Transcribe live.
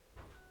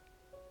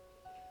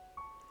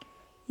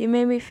You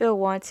made me feel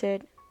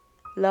wanted,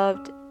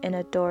 loved, and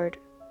adored.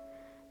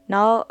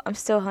 Now I'm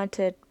still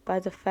haunted by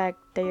the fact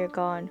that you're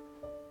gone.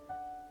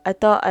 I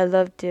thought I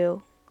loved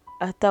you.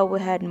 I thought we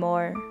had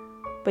more,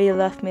 but you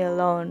left me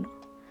alone.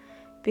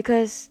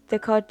 Because they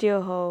called you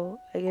a hoe,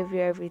 I gave you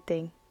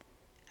everything.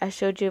 I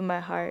showed you my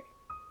heart.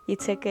 You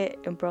took it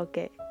and broke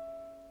it.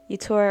 You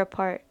tore it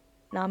apart.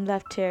 Now I'm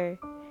left here,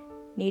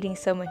 needing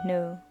someone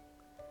new.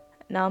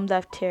 Now I'm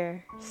left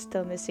here,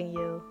 still missing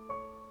you.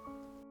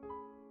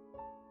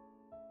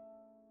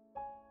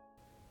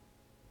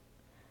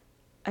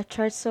 I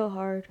tried so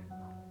hard.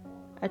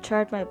 I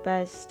tried my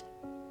best.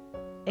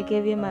 I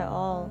gave you my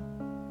all,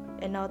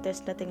 and now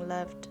there's nothing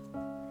left.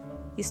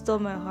 You stole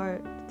my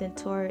heart, then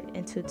tore it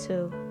into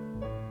two.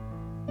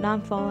 Now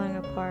I'm falling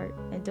apart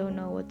and don't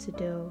know what to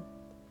do.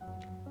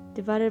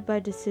 Divided by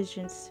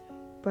decisions,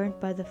 burnt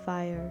by the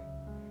fire,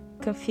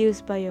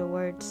 confused by your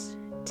words,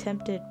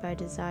 tempted by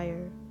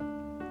desire.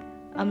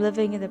 I'm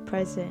living in the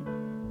present,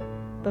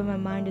 but my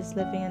mind is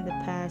living in the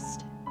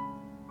past,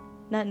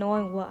 not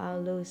knowing what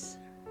I'll lose,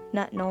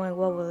 not knowing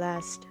what will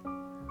last.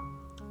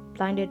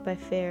 Blinded by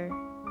fear,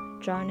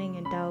 drowning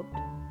in doubt,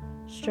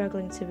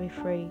 struggling to be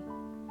free,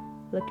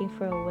 looking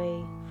for a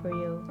way for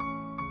you.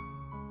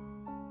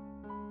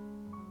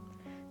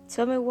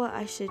 Tell me what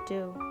I should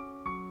do,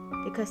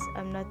 because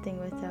I'm nothing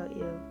without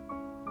you.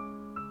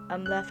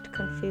 I'm left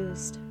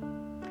confused.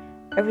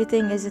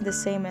 Everything isn't the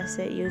same as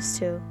it used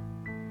to.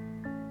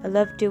 I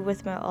loved you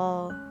with my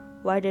all.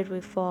 Why did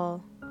we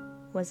fall?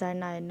 Was I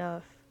not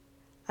enough?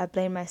 I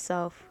blame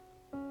myself.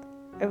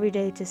 Every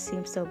day just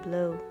seems so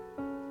blue.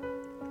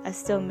 I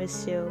still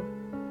miss you.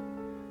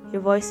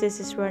 Your voice is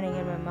just running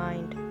in my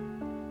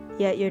mind,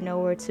 yet you're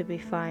nowhere to be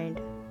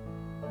found.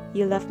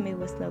 You left me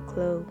with no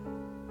clue.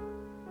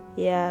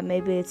 Yeah,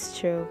 maybe it's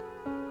true.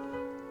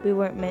 We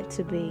weren't meant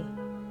to be.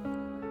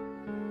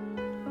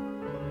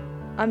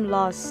 I'm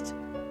lost.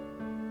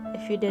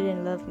 If you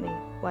didn't love me,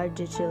 why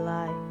did you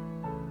lie?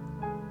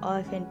 All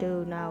I can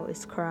do now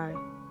is cry.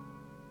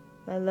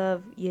 My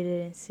love you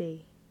didn't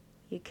see.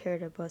 You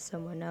cared about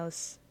someone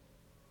else.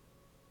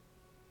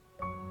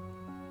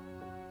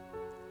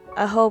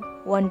 I hope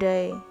one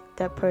day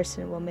that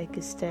person will make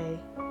you stay.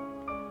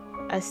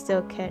 I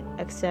still can't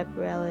accept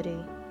reality,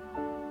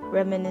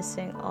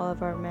 reminiscing all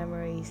of our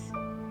memories.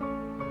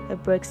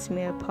 It breaks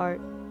me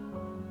apart.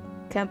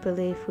 Can't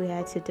believe we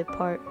had to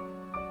depart.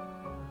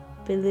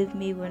 Believe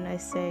me when I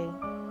say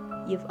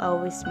you've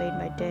always made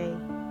my day.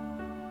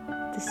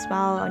 The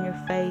smile on your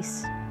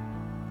face,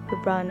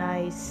 your brown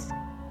eyes,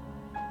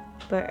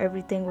 but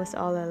everything was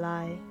all a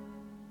lie.